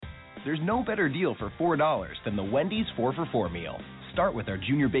There's no better deal for $4 than the Wendy's 4 for $4 meal. Start with our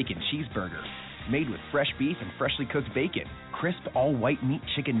Junior Bacon Cheeseburger. Made with fresh beef and freshly cooked bacon, crisp all-white meat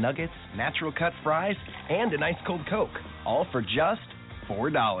chicken nuggets, natural cut fries, and an ice-cold Coke. All for just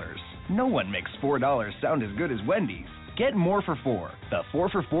 $4. No one makes $4 sound as good as Wendy's. Get more for $4, the 4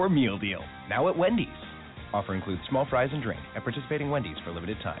 for $4 meal deal. Now at Wendy's. Offer includes small fries and drink at participating Wendy's for a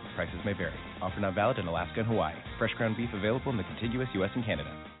limited time. Prices may vary. Offer not valid in Alaska and Hawaii. Fresh ground beef available in the contiguous U.S. and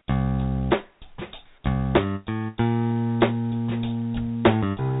Canada.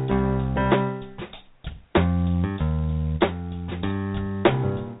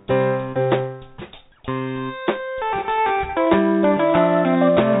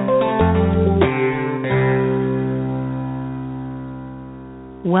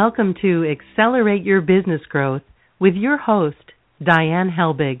 Welcome to Accelerate Your Business Growth with your host, Diane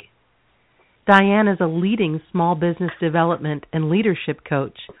Helbig. Diane is a leading small business development and leadership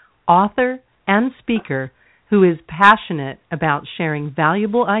coach, author, and speaker who is passionate about sharing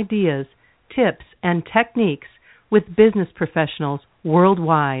valuable ideas, tips, and techniques with business professionals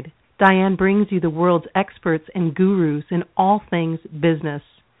worldwide. Diane brings you the world's experts and gurus in all things business,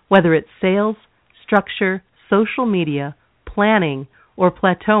 whether it's sales, structure, social media, planning, or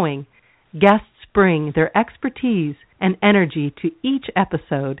plateauing. Guests bring their expertise and energy to each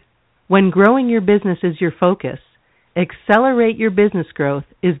episode. When growing your business is your focus, Accelerate Your Business Growth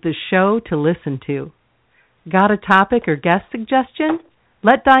is the show to listen to. Got a topic or guest suggestion?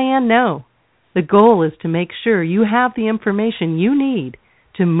 Let Diane know. The goal is to make sure you have the information you need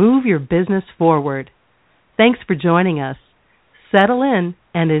to move your business forward. Thanks for joining us. Settle in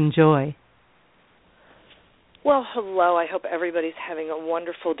and enjoy. Well, hello. I hope everybody's having a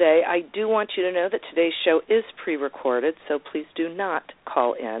wonderful day. I do want you to know that today's show is pre-recorded, so please do not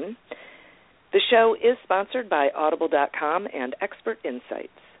call in. The show is sponsored by Audible.com and Expert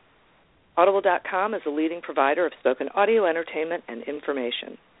Insights. Audible.com is a leading provider of spoken audio entertainment and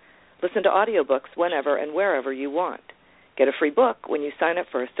information. Listen to audiobooks whenever and wherever you want. Get a free book when you sign up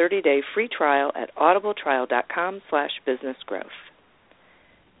for a 30-day free trial at audibletrial.com/businessgrowth.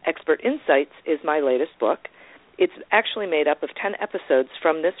 Expert Insights is my latest book. It's actually made up of 10 episodes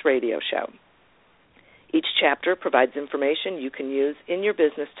from this radio show. Each chapter provides information you can use in your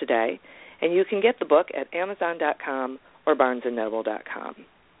business today, and you can get the book at Amazon.com or BarnesandNoble.com.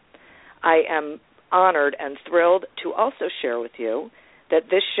 I am honored and thrilled to also share with you that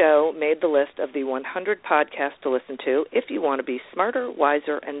this show made the list of the 100 podcasts to listen to if you want to be smarter,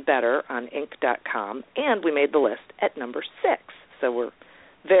 wiser, and better on Inc.com, and we made the list at number 6, so we're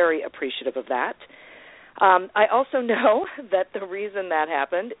very appreciative of that. I also know that the reason that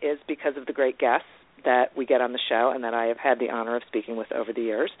happened is because of the great guests that we get on the show and that I have had the honor of speaking with over the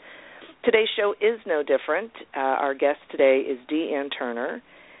years. Today's show is no different. Our guest today is Deanne Turner.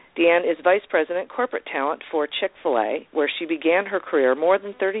 Deanne is Vice President Corporate Talent for Chick-fil-A, where she began her career more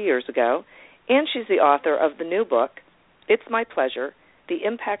than 30 years ago, and she's the author of the new book, It's My Pleasure, The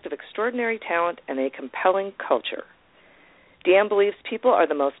Impact of Extraordinary Talent and a Compelling Culture. Deanne believes people are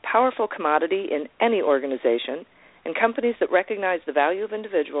the most powerful commodity in any organization, and companies that recognize the value of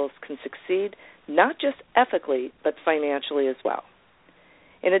individuals can succeed not just ethically, but financially as well.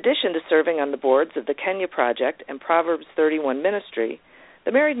 In addition to serving on the boards of the Kenya Project and Proverbs 31 Ministry,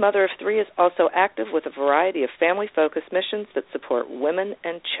 the married mother of 3 is also active with a variety of family-focused missions that support women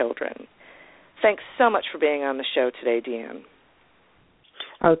and children. Thanks so much for being on the show today, Deanne.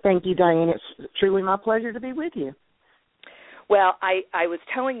 Oh, thank you, Diane. It's truly my pleasure to be with you. Well, I was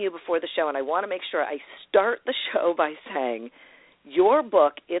telling you before the show, and I want to make sure I start the show by saying your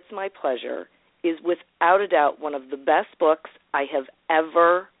book, It's My Pleasure, is without a doubt one of the best books I have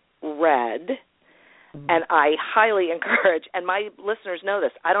ever read, and I highly encourage, and my listeners know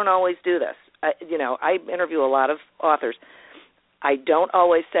this, I don't always do this. I interview a lot of authors. I don't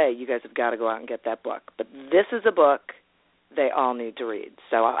always say, you guys have got to go out and get that book, but this is a book they all need to read.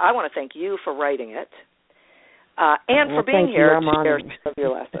 So I want to thank you for writing it. And for being here to share some of your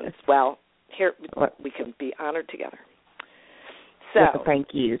lessons. Well, here we can be honored together. So,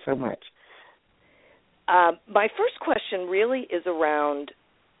 thank you so much. My first question really is around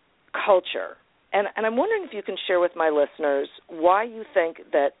culture, and I'm wondering if you can share with my listeners why you think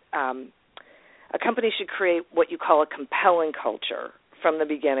that a company should create what you call a compelling culture from the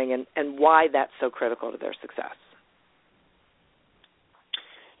beginning, and why that's so critical to their success.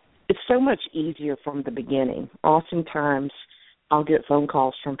 It's so much easier from the beginning. Oftentimes, I'll get phone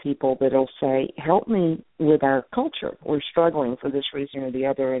calls from people that'll say, help me with our culture. We're struggling for this reason or the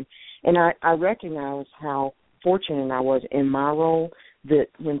other. And I recognize how fortunate I was in my role that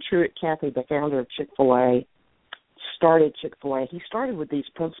when Truett Cathy, the founder of Chick-fil-A, started Chick-fil-A, he started with these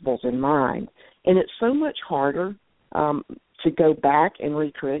principles in mind. And it's so much harder to go back and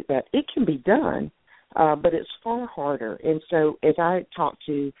recreate that. It can be done, but it's far harder. And so as I talk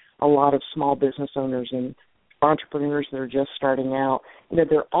to a lot of small business owners and entrepreneurs that are just starting out,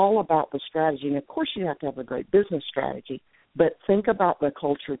 they're all about the strategy. And, of course, you have to have a great business strategy, but think about the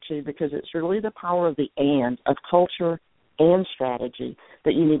culture, too, because it's really the power of the and, of culture and strategy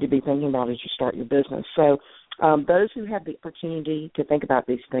that you need to be thinking about as you start your business. So those who have the opportunity to think about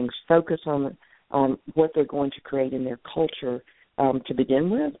these things, focus on what they're going to create in their culture to begin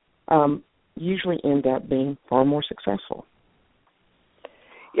with, usually end up being far more successful.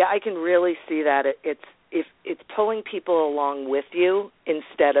 Yeah, I can really see that. It's pulling people along with you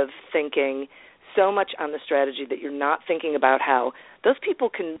instead of thinking so much on the strategy that you're not thinking about how those people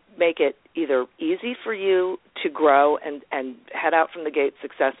can make it either easy for you to grow and head out from the gate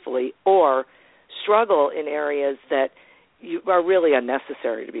successfully, or struggle in areas that you are really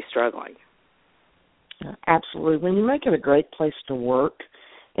unnecessary to be struggling. Absolutely. When you make it a great place to work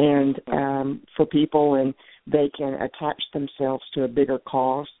and for people, and they can attach themselves to a bigger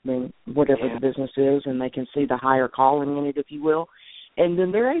cause than whatever the business is, and they can see the higher calling in it, if you will, and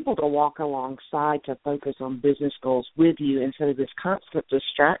then they're able to walk alongside to focus on business goals with you instead of this constant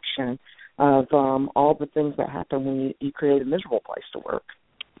distraction of all the things that happen when you create a miserable place to work.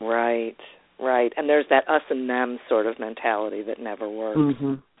 Right. And there's that us and them sort of mentality that never works.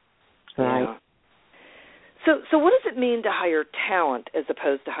 Mm-hmm. Right. Yeah. So what does it mean to hire talent as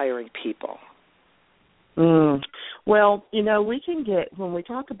opposed to hiring people? Well, we can get, when we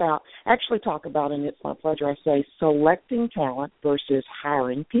talk about, and it's my pleasure, I say selecting talent versus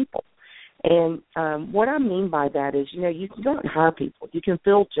hiring people. And what I mean by that is, you can go out and hire people. You can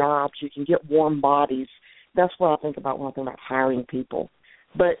fill jobs. You can get warm bodies. That's what I think about when I think about hiring people.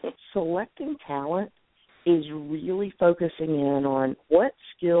 But selecting talent is really focusing in on what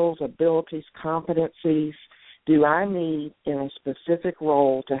skills, abilities, competencies do I need in a specific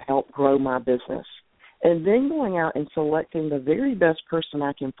role to help grow my business. And then going out and selecting the very best person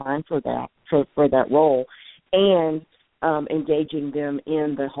I can find for that role, and engaging them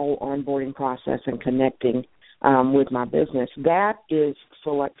in the whole onboarding process and connecting with my business. That is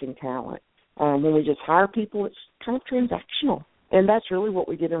selecting talent. When we just hire people, it's kind of transactional. And that's really what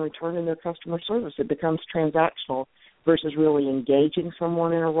we get in return in their customer service. It becomes transactional versus really engaging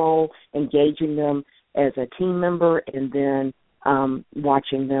someone in a role, engaging them as a team member, and then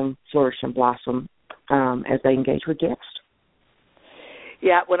watching them flourish and blossom as they engage with guests.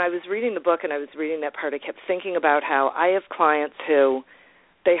 Yeah, when I was reading the book and I was reading that part, I kept thinking about how I have clients who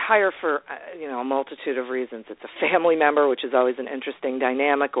they hire for, a multitude of reasons. It's a family member, which is always an interesting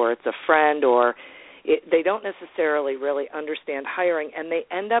dynamic, or it's a friend, or they don't necessarily really understand hiring, and they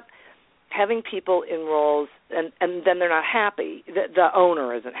end up having people in roles, and then they're not happy. The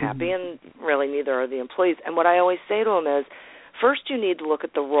owner isn't happy, and really neither are the employees. And what I always say to them is, first you need to look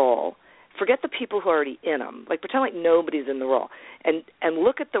at the role. Forget the people who are already in them. Like, pretend like nobody's in the role. And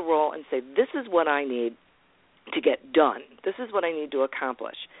look at the role and say, this is what I need to get done. This is what I need to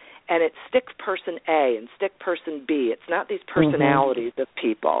accomplish. And it's stick person A and stick person B. It's not these personalities of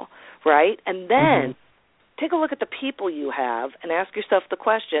people, right? And then take a look at the people you have and ask yourself the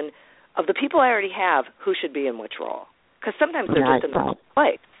question, of the people I already have, who should be in which role? Because sometimes they're just in the wrong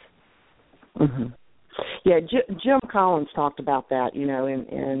place. Yeah, Jim Collins talked about that,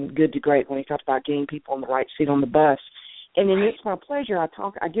 in Good to Great, when he talked about getting people in the right seat on the bus. And in It's My Pleasure,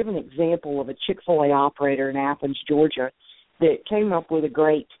 I give an example of a Chick-fil-A operator in Athens, Georgia, that came up with a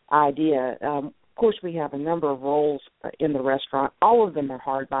great idea. Of course, we have a number of roles in the restaurant. All of them are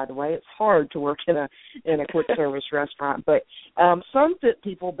hard, by the way. It's hard to work in a quick service restaurant, but some fit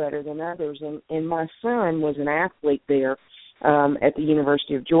people better than others. And my son was an athlete there at the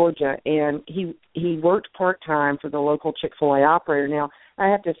University of Georgia, and he worked part-time for the local Chick-fil-A operator. Now, I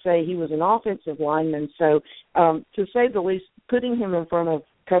have to say he was an offensive lineman, so to say the least, putting him in front of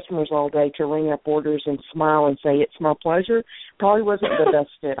customers all day to ring up orders and smile and say, it's my pleasure, probably wasn't the best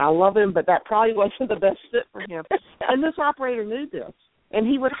fit. I love him, but that probably wasn't the best fit for him. And this operator knew this, and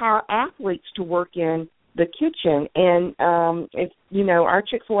he would hire athletes to work in the kitchen. And, our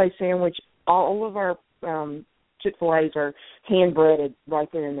Chick-fil-A sandwich, all of our Chick-fil-A's are hand-breaded right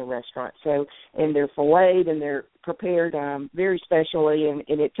there in the restaurant. So, and they're filleted and they're prepared very specially, and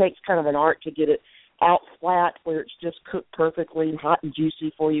it takes kind of an art to get it out flat where it's just cooked perfectly, hot and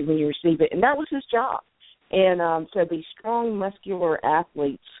juicy for you when you receive it. And that was his job. And so these strong, muscular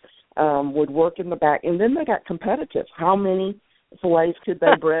athletes would work in the back, and then they got competitive. How many fillets could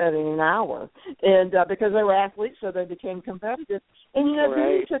they bread in an hour? And because they were athletes, so they became competitive. And,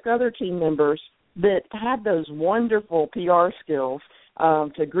 then he took other team members that had those wonderful PR skills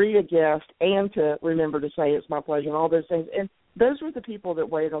to greet a guest and to remember to say it's my pleasure and all those things. And those were the people that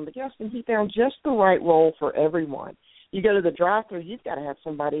waited on the guest, and he found just the right role for everyone. You go to the drive-thru, you've got to have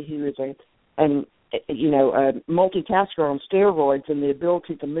somebody who is a multitasker on steroids and the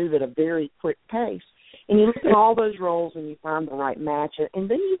ability to move at a very quick pace. And you look at all those roles and you find the right match, and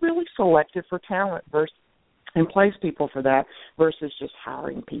then you really select it for talent and place people for that versus just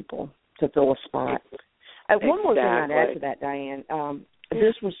hiring people to fill a spot. One more thing I'd add to that, Diane.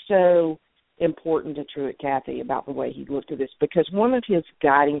 This was so important to Truett Cathy about the way he looked at this, because one of his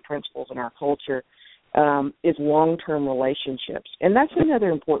guiding principles in our culture is long-term relationships. And that's another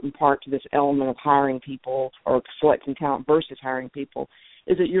important part to this element of hiring people or selecting talent versus hiring people,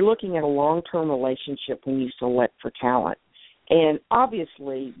 is that you're looking at a long-term relationship when you select for talent. And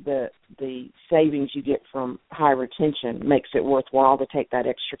obviously the savings you get from high retention makes it worthwhile to take that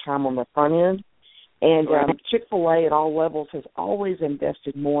extra time on the front end. And Chick-fil-A at all levels has always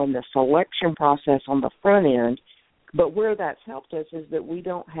invested more in the selection process on the front end. But where that's helped us is that we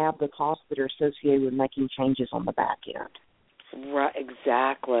don't have the costs that are associated with making changes on the back end. Right,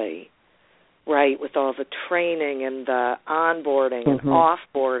 exactly. Right, with all the training and the onboarding and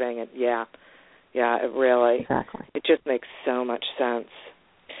offboarding. And it really, it just makes so much sense.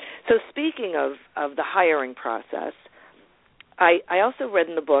 So speaking of the hiring process, I also read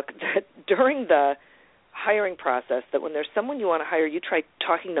in the book that during the hiring process that when there's someone you want to hire, you try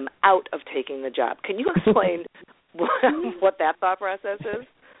talking them out of taking the job. Can you explain what that thought process is?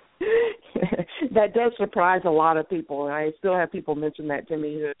 That does surprise a lot of people, and I still have people mention that to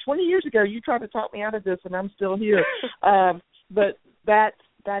me. 20 years ago, you tried to talk me out of this, and I'm still here. But that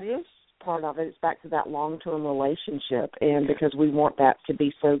is part of it. It's back to that long-term relationship, and because we want that to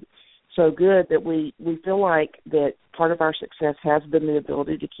be so good that we feel like that part of our success has been the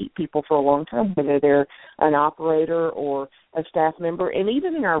ability to keep people for a long time, whether they're an operator or a staff member. And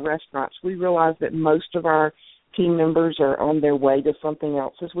even in our restaurants, we realize that most of our team members are on their way to something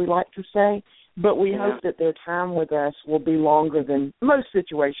else, as we like to say, but we hope that their time with us will be longer than most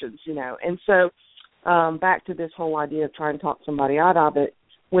situations, And so back to this whole idea of trying to talk somebody out of it,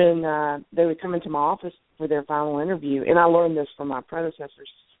 when they would come into my office for their final interview, and I learned this from my predecessors,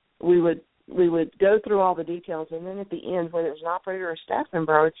 we would go through all the details, and then at the end, whether it was an operator or a staff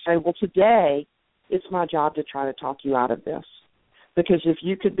member, I would say, well, today it's my job to try to talk you out of this, because if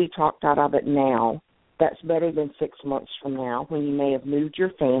you could be talked out of it now, that's better than 6 months from now when you may have moved your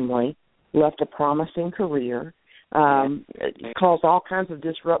family, left a promising career, caused all kinds of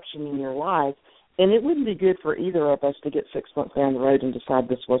disruption in your life, and it wouldn't be good for either of us to get 6 months down the road and decide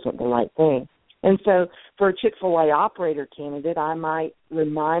this wasn't the right thing. And so for a Chick-fil-A operator candidate, I might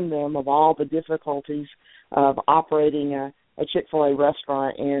remind them of all the difficulties of operating a Chick-fil-A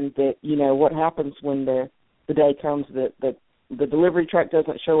restaurant, and that, what happens when the day comes that the delivery truck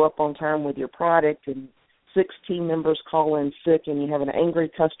doesn't show up on time with your product, and 6 team members call in sick, and you have an angry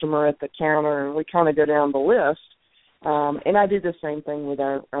customer at the counter, and we kind of go down the list. And I do the same thing with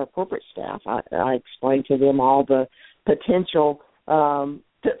our corporate staff. I explain to them all the potential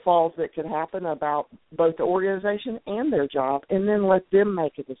pitfalls that could happen about both the organization and their job, and then let them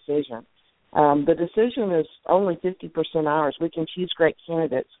make a decision. The decision is only 50% ours. We can choose great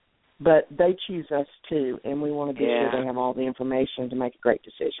candidates, but they choose us too, and we want to be sure they have all the information to make a great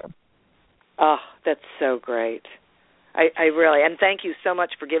decision. Oh, that's so great. I really, and thank you so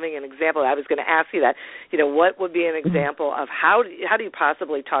much for giving an example. I was going to ask you that, what would be an example of how do you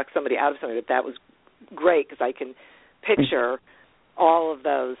possibly talk somebody out of something? That was great, because I can picture all of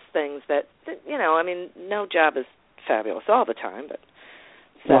those things that no job is fabulous all the time, but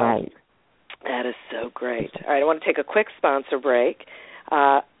right. That is so great. All right, I want to take a quick sponsor break.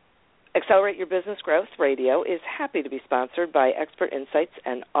 Accelerate Your Business Growth Radio is happy to be sponsored by Expert Insights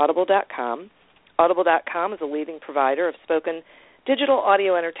and Audible.com. Audible.com is a leading provider of spoken digital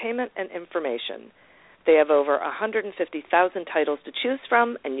audio entertainment and information. They have over 150,000 titles to choose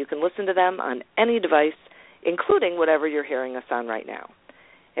from, and you can listen to them on any device, including whatever you're hearing us on right now.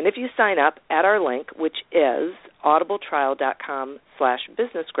 And if you sign up at our link, which is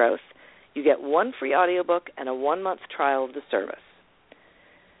audibletrial.com/businessgrowth, you get 1 free audiobook and a 1-month trial of the service.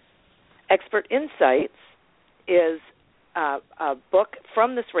 Expert Insights is a book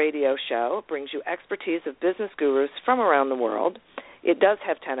from this radio show. It brings you expertise of business gurus from around the world. It does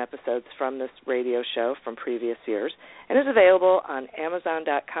have 10 episodes from this radio show from previous years, and is available on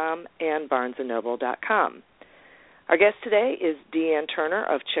Amazon.com and BarnesandNoble.com. Our guest today is Deanne Turner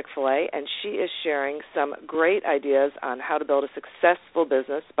of Chick-fil-A, and she is sharing some great ideas on how to build a successful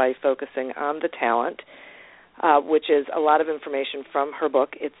business by focusing on the talent, which is a lot of information from her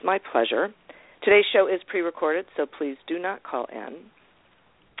book, It's My Pleasure. Today's show is pre-recorded, so please do not call in.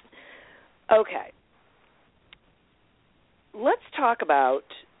 Okay. Let's talk about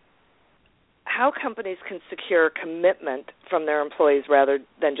how companies can secure commitment from their employees rather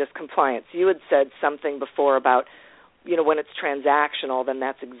than just compliance. You had said something before about, when it's transactional, then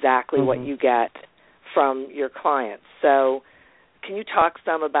that's exactly what you get from your clients. So can you talk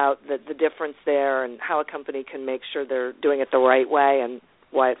some about the difference there and how a company can make sure they're doing it the right way and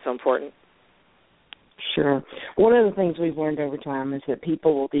why it's so important? Sure. One of the things we've learned over time is that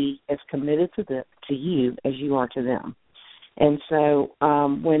people will be as committed to you as you are to them. And so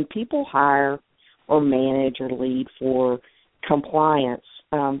when people hire or manage or lead for compliance,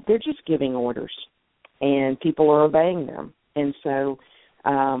 they're just giving orders, and people are obeying them. And so,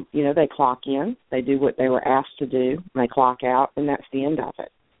 they clock in, they do what they were asked to do, and they clock out, and that's the end of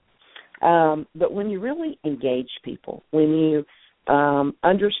it. But when you really engage people, when you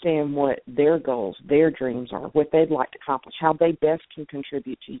understand what their goals, their dreams are, what they'd like to accomplish, how they best can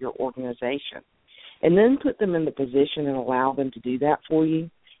contribute to your organization, and then put them in the position and allow them to do that for you,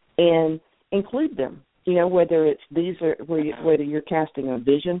 and include them. Whether it's whether you're casting a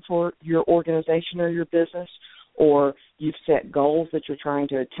vision for your organization or your business, or you've set goals that you're trying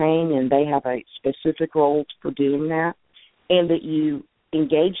to attain, and they have a specific role for doing that, and that you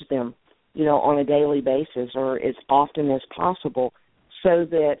engage them, on a daily basis or as often as possible, so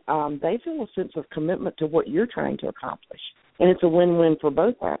that they feel a sense of commitment to what you're trying to accomplish. And it's a win-win for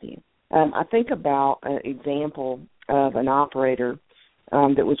both of you. I think about an example of an operator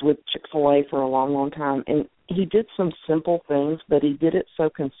that was with Chick-fil-A for a long, long time, and he did some simple things, but he did it so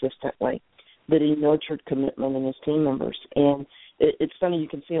consistently that he nurtured commitment in his team members. And it's funny, you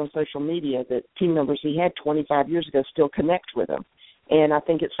can see on social media that team members he had 25 years ago still connect with him. And I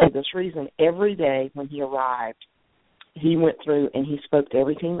think it's for this reason. Every day when he arrived, he went through and he spoke to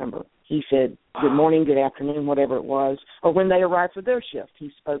every team member. He said, good morning, good afternoon, whatever it was. Or when they arrived for their shift,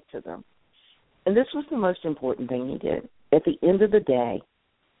 he spoke to them. And this was the most important thing he did. At the end of the day,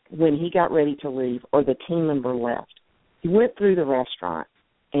 when he got ready to leave or the team member left, he went through the restaurant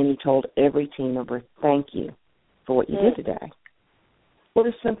and he told every team member, thank you for what you did today. What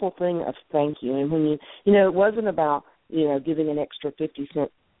a simple thing of thank you. And when it wasn't about, giving an extra 50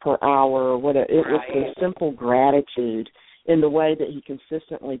 cents per hour or whatever. It was the simple gratitude in the way that he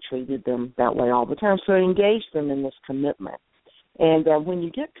consistently treated them that way all the time. So he engaged them in this commitment. And when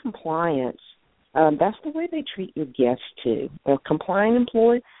you get compliance, that's the way they treat your guests too. A compliant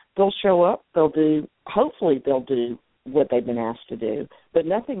employee, they'll show up, hopefully they'll do what they've been asked to do, but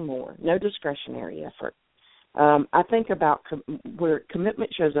nothing more, no discretionary effort. I think about where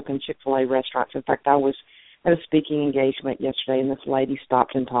commitment shows up in Chick-fil-A restaurants. In fact, I was at a speaking engagement yesterday, and this lady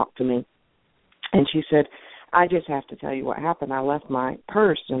stopped and talked to me. And she said, I just have to tell you what happened. I left my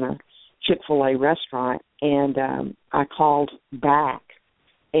purse in a Chick-fil-A restaurant, and I called back,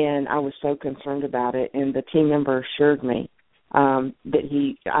 and I was so concerned about it. And the team member assured me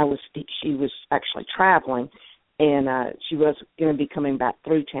that she was actually traveling, and she was going to be coming back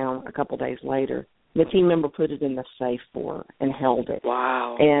through town a couple days later. The team member put it in the safe for her and held it.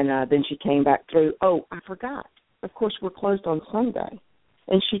 Wow. And then she came back through. Oh, I forgot. Of course, we're closed on Sunday.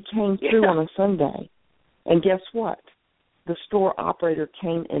 And she came through on a Sunday. And guess what? The store operator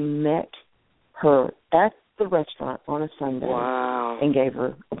came and met her at the restaurant on a Sunday. Wow. And gave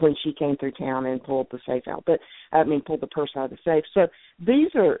her, when she came through town and pulled the safe out. Pulled the purse out of the safe. So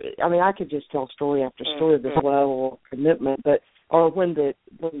these are, I could just tell story after story of this level of commitment, or when the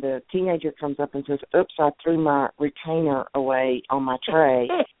teenager comes up and says, oops, I threw my retainer away on my tray,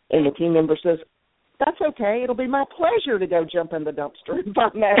 and the team member says, that's okay. It'll be my pleasure to go jump in the dumpster if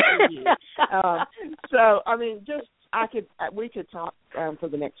I'm asking you. We could talk for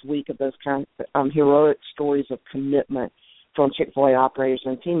the next week of those kind of heroic stories of commitment from Chick-fil-A operators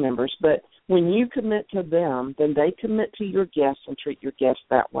and team members. But when you commit to them, then they commit to your guests and treat your guests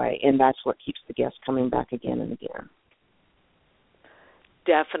that way, and that's what keeps the guests coming back again and again.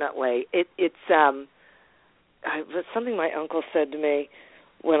 Definitely. It's something my uncle said to me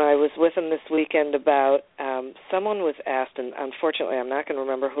when I was with him this weekend about someone was asked, and unfortunately I'm not going to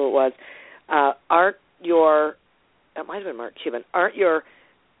remember who it was, it might have been Mark Cuban, aren't your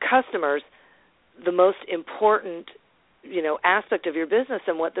customers the most important, aspect of your business?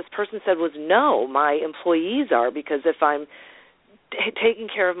 And what this person said was, no, my employees are, because if I'm taking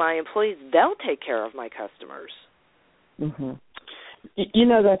care of my employees, they'll take care of my customers. Mm-hmm.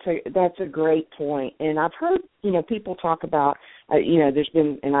 That's a great point. And I've heard, people talk about, there's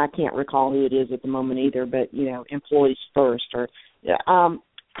been, and I can't recall who it is at the moment either, but, employees first. Or I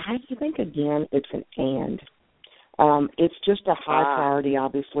think, again, it's an and. It's just a high priority,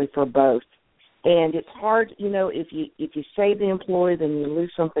 obviously, for both. And it's hard, if you say the employee, then you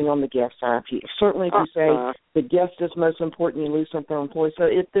lose something on the guest side. If you say the guest is most important, you lose something on the employee. So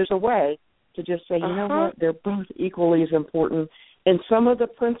if there's a way to just say, you know what, they're both equally as important. And some of the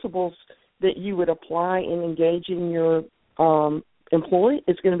principles that you would apply in engaging your employee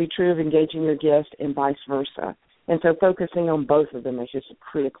is going to be true of engaging your guest and vice versa. And so focusing on both of them is just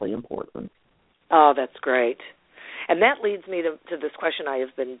critically important. Oh, that's great. And that leads me to this question I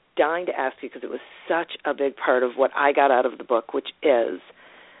have been dying to ask you because it was such a big part of what I got out of the book, which is,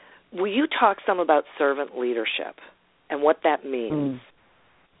 will you talk some about servant leadership and what that means?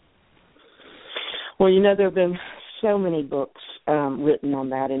 Well, there have been so many books written on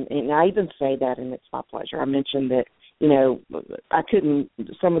that, and I even say that, and it's my pleasure. I mentioned that,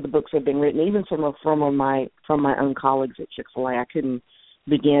 some of the books have been written, even from my own colleagues at Chick-fil-A, I couldn't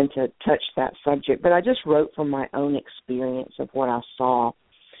begin to touch that subject, but I just wrote from my own experience of what I saw.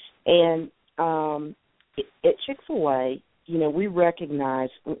 And at Chick-fil-A, we recognize,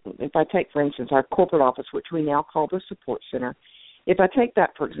 if I take, for instance, our corporate office, which we now call the support center, if I take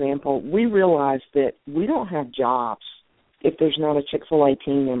that, for example, we realize that we don't have jobs if there's not a Chick-fil-A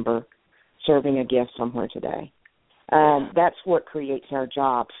team member serving a guest somewhere today. That's what creates our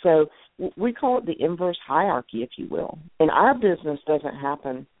job. So we call it the inverse hierarchy, if you will. And our business doesn't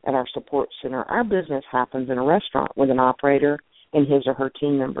happen at our support center. Our business happens in a restaurant with an operator and his or her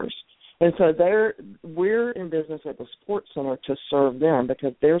team members. And so we're in business at the support center to serve them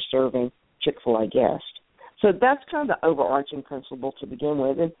because they're serving Chick-fil-A guests. So that's kind of the overarching principle to begin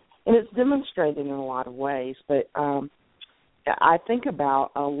with. And it's demonstrated in a lot of ways. But I think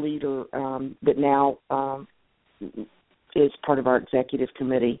about a leader that now is part of our executive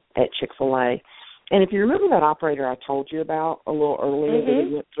committee at Chick-fil-A. And if you remember that operator I told you about a little earlier that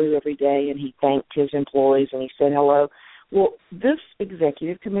he went through every day and he thanked his employees and he said hello, well, this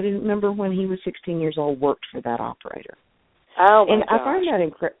executive committee member, when he was 16 years old, worked for that operator. Oh, my and gosh. I find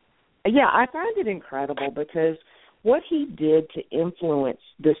that I find it incredible because what he did to influence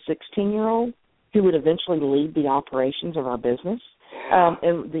this 16-year-old who would eventually lead the operations of our business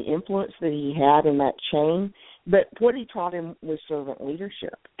and the influence that he had in that chain, but what he taught him was servant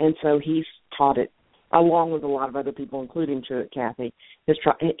leadership. And so he's taught it along with a lot of other people, including Truett Cathy.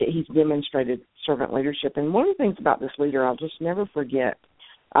 He's demonstrated servant leadership. And one of the things about this leader I'll just never forget,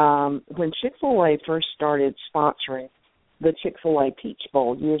 when Chick-fil-A first started sponsoring the Chick-fil-A Peach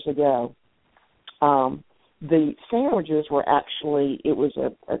Bowl years ago, the sandwiches were actually, it was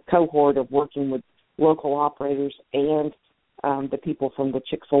a cohort of working with local operators and the people from the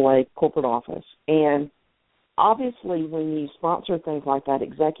Chick-fil-A corporate office. And obviously, when you sponsor things like that,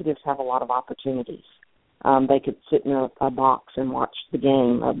 executives have a lot of opportunities. They could sit in a box and watch the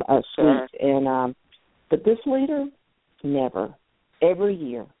game, a suite. And but this leader, never. Every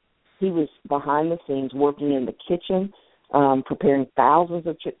year, he was behind the scenes working in the kitchen, preparing thousands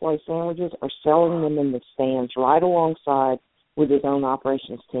of Chick-fil-A sandwiches or selling them in the stands right alongside with his own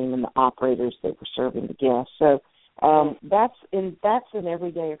operations team and the operators that were serving the guests. So that's an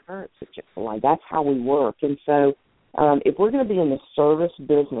everyday occurrence at Chick-fil-A. That's how we work. And so if we're going to be in the service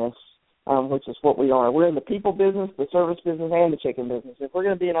business, which is what we are, we're in the people business, the service business, and the chicken business. If we're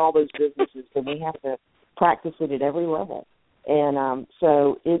going to be in all those businesses, then we have to practice it at every level. And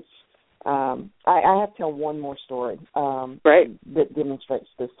so it's I have to tell one more story that demonstrates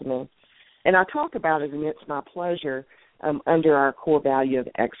this to me. And I talk about it, and it's my pleasure, under our core value of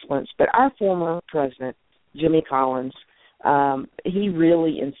excellence. But our former president, Jimmy Collins, he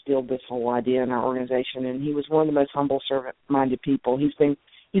really instilled this whole idea in our organization, and he was one of the most humble, servant-minded people. He's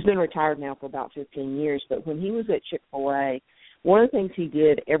been retired now for about 15 years, but when he was at Chick-fil-A, one of the things he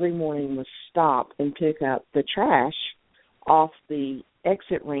did every morning was stop and pick up the trash off the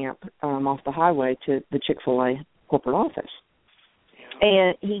exit ramp off the highway to the Chick-fil-A corporate office.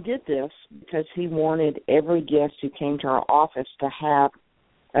 And he did this because he wanted every guest who came to our office to have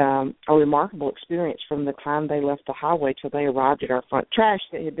a remarkable experience from the time they left the highway till they arrived at our front. Trash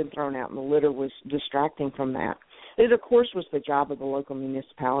that had been thrown out in the litter was distracting from that. It, of course, was the job of the local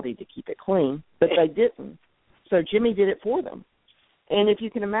municipality to keep it clean, but they didn't. So Jimmy did it for them. And if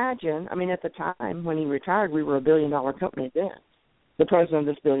you can imagine, I mean, at the time when he retired, we were a $1 billion company then. The president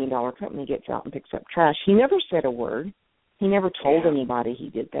of this $1 billion company gets out and picks up trash. He never said a word. He never told anybody he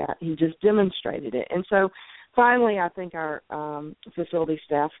did that. He just demonstrated it. And so finally, I think our facility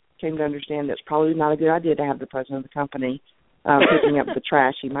staff came to understand that it's probably not a good idea to have the president of the company picking up the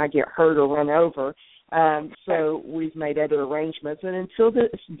trash. He might get hurt or run over. So we've made other arrangements. And until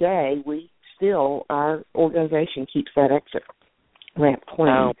this day, our organization keeps that exit ramp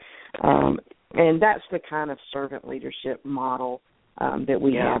clean. And that's the kind of servant leadership model that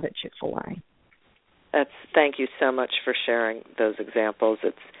we have at Chick-fil-A. Thank you so much for sharing those examples.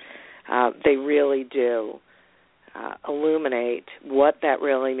 They really do illuminate what that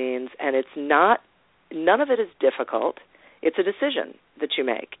really means, and none of it is difficult. It's a decision that you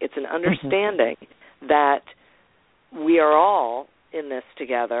make. It's an understanding that we are all in this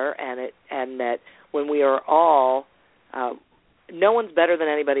together, and that when we are all, no one's better than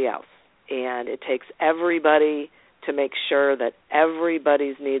anybody else, and it takes everybody to make sure that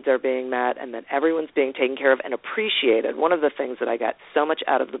everybody's needs are being met and that everyone's being taken care of and appreciated. One of the things that I got so much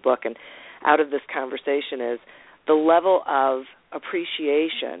out of the book and out of this conversation is the level of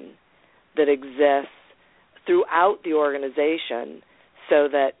appreciation that exists throughout the organization, so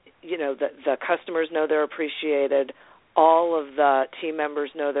that the customers know they're appreciated, all of the team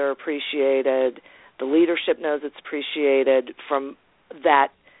members know they're appreciated, the leadership knows it's appreciated. From that,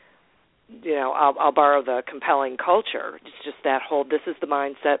 I'll borrow the compelling culture. It's just that whole, this is the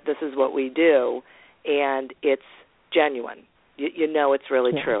mindset, this is what we do, and it's genuine. It's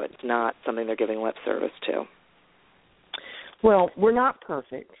really true. It's not something they're giving lip service to. Well, we're not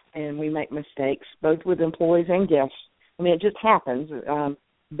perfect, and we make mistakes, both with employees and guests. I mean, it just happens,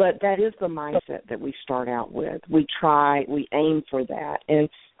 but that is the mindset that we start out with. We aim for that, and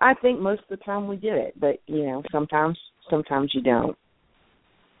I think most of the time we get it, but, sometimes you don't.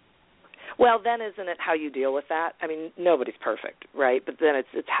 Well, then isn't it how you deal with that? I mean, nobody's perfect, right? But then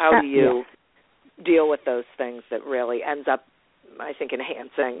it's how do you deal with those things that really ends up, I think,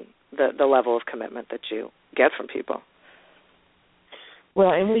 enhancing the level of commitment that you get from people.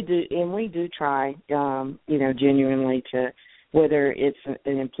 Well, and we do try, genuinely to, whether it's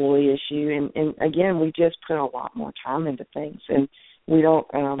an employee issue, and again, we just put a lot more time into things, and we don't,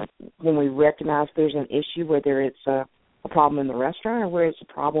 when we recognize there's an issue, whether it's a problem in the restaurant or whether it's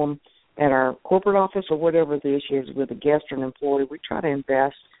a problem at our corporate office or whatever the issue is with a guest or an employee, we try to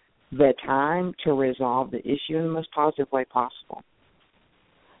invest the time to resolve the issue in the most positive way possible.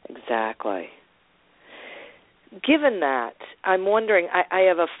 Exactly. Given that, I'm wondering, I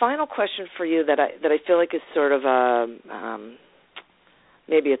have a final question for you that I feel like is sort of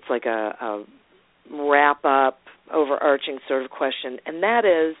maybe it's like a wrap-up, overarching sort of question, and that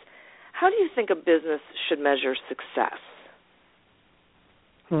is, how do you think a business should measure success?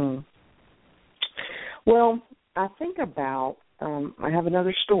 Well, I think about, I have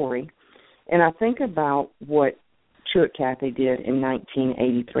another story, and I think about what Truett Cathy did in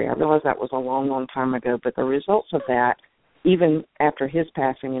 1983. I realize that was a long, long time ago, but the results of that, even after his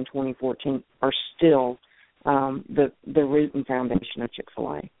passing in 2014, are still the root and foundation of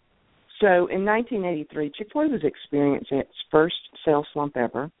Chick-fil-A. So in 1983, Chick-fil-A was experiencing its first sales slump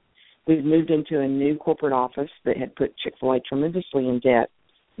ever. We moved into a new corporate office that had put Chick-fil-A tremendously in debt,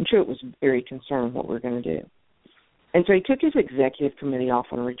 and Truett was very concerned what we were going to do. And so he took his executive committee off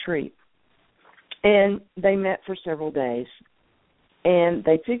on a retreat. And they met for several days, and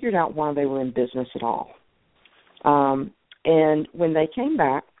they figured out why they were in business at all. And when they came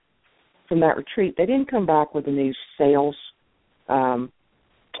back from that retreat, they didn't come back with a new sales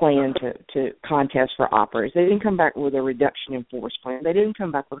plan to contest for operators. They didn't come back with a reduction in force plan. They didn't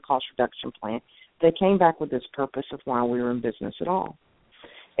come back with a cost reduction plan. They came back with this purpose of why we were in business at all.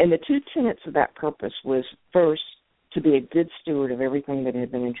 And the two tenets of that purpose was, first, to be a good steward of everything that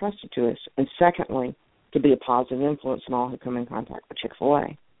had been entrusted to us, and secondly, to be a positive influence on all who come in contact with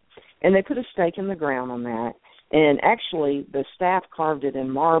Chick-fil-A. And they put a stake in the ground on that, and actually the staff carved it in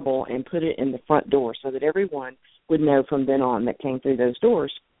marble and put it in the front door so that everyone would know from then on that came through those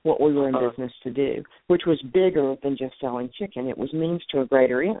doors what we were in business to do, which was bigger than just selling chicken. It was means to a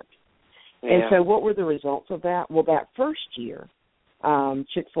greater end. Yeah. And so what were the results of that? Well, that first year,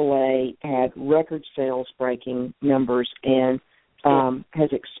 Chick-fil-A had record sales-breaking numbers and has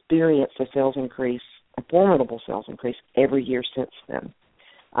experienced a sales increase, a formidable sales increase, every year since then.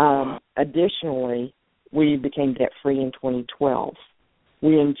 Additionally, we became debt-free in 2012.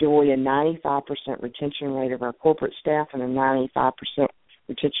 We enjoy a 95% retention rate of our corporate staff and a 95%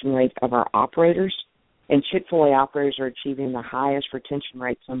 retention rate of our operators. And Chick-fil-A operators are achieving the highest retention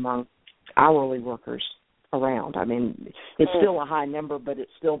rates among hourly workers around. I mean, it's still a high number, but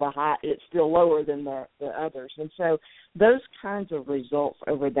it's still lower than the others. And so those kinds of results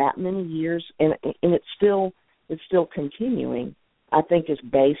over that many years, and it's still continuing, I think is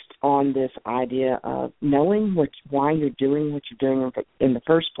based on this idea of knowing why you're doing what you're doing in the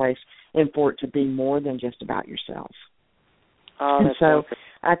first place, and for it to be more than just about yourself. And so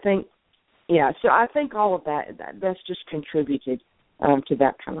I think, so I think all of that's just contributed to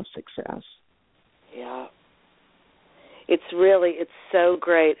that kind of success. Yeah. It's so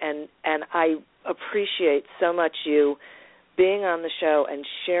great, and I appreciate so much you being on the show and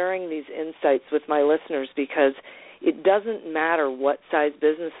sharing these insights with my listeners, because it doesn't matter what size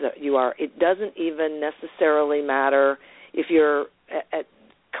business that you are. It doesn't even necessarily matter if you're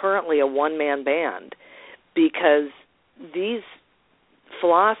currently a one-man band, because these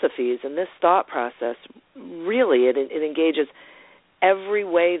philosophies and this thought process, really, it engages every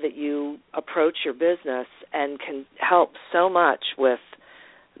way that you approach your business and can help so much with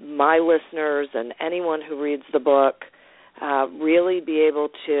my listeners and anyone who reads the book really be able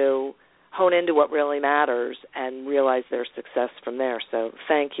to hone into what really matters and realize their success from there. So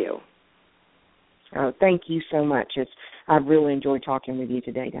thank you. Thank you so much. I've really enjoyed talking with you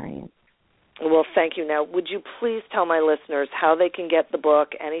today, Diane. Well, thank you. Now, would you please tell my listeners how they can get the book,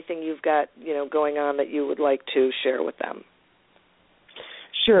 anything you've got, going on that you would like to share with them?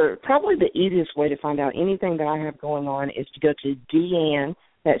 Sure. Probably the easiest way to find out anything that I have going on is to go to Deann,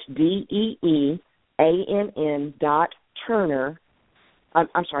 that's DEEANN Turner.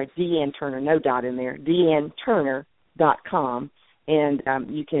 I'm sorry, Deann Turner, no dot in there, DeanneTurner.com. And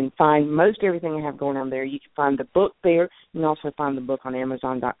you can find most everything I have going on there. You can find the book there. You can also find the book on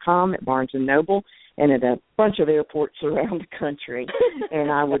Amazon.com, at Barnes & Noble, and at a bunch of airports around the country.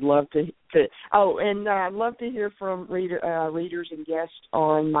 And I would love to I'd love to hear from readers and guests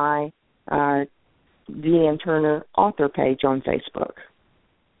on my Deann Turner author page on Facebook.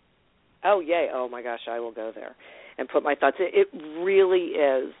 Oh, yay. Oh, my gosh, I will go there and put my thoughts. It really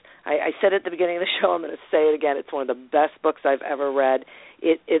is. I said at the beginning of the show, I'm going to say it again, it's one of the best books I've ever read.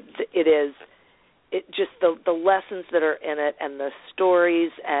 It is just the lessons that are in it and the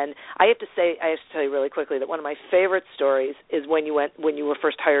stories. And I have to tell you really quickly that one of my favorite stories is when you were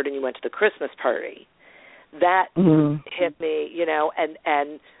first hired and you went to the Christmas party. That hit me,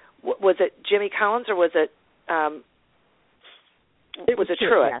 and was it Jimmy Collins or was it was it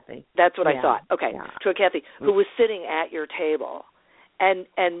Truett? Kathy. That's what I thought. Okay, yeah. Truett Cathy, who was sitting at your table. And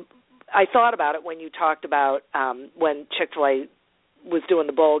I thought about it when you talked about when Chick-fil-A was doing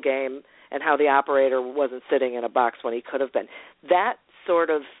the bowl game and how the operator wasn't sitting in a box when he could have been. That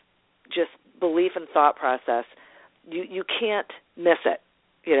sort of just belief and thought process, you can't miss it.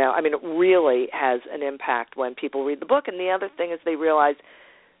 It really has an impact when people read the book. And the other thing is they realize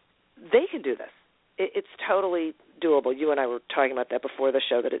they can do this. It's totally doable. You and I were talking about that before the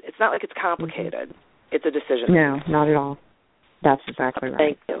show, that it's not like it's complicated. Mm-hmm. It's a decision. No, not at all. That's exactly right.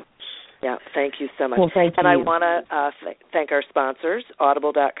 Thank you. Yeah, thank you so much. Well, thank you. And I want to thank our sponsors,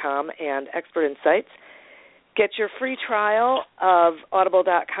 Audible.com and Expert Insights. Get your free trial of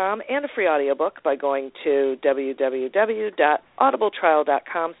Audible.com and a free audiobook by going to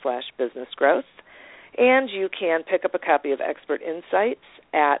www.audibletrial.com/businessgrowth. And you can pick up a copy of Expert Insights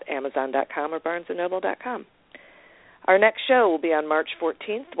at Amazon.com or BarnesandNoble.com. Our next show will be on March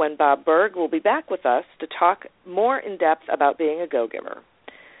 14th when Bob Berg will be back with us to talk more in depth about being a go-giver.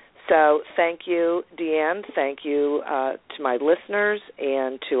 So thank you, Deann. Thank you to my listeners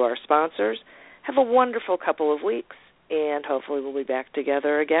and to our sponsors. Have a wonderful couple of weeks, and hopefully we'll be back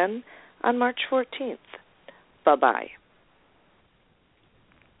together again on March 14th. Bye-bye.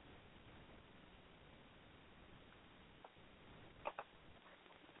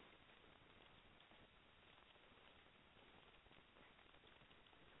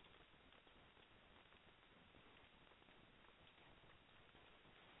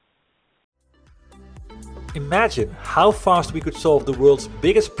 Imagine how fast we could solve the world's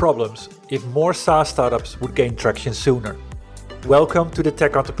biggest problems if more SaaS startups would gain traction sooner. Welcome to the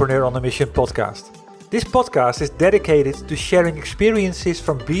Tech Entrepreneur on a Mission podcast. This podcast is dedicated to sharing experiences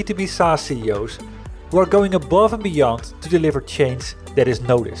from B2B SaaS CEOs who are going above and beyond to deliver change that is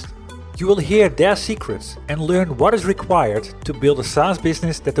noticed. You will hear their secrets and learn what is required to build a SaaS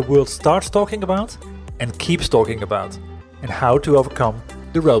business that the world starts talking about and keeps talking about, and how to overcome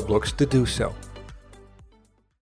the roadblocks to do so.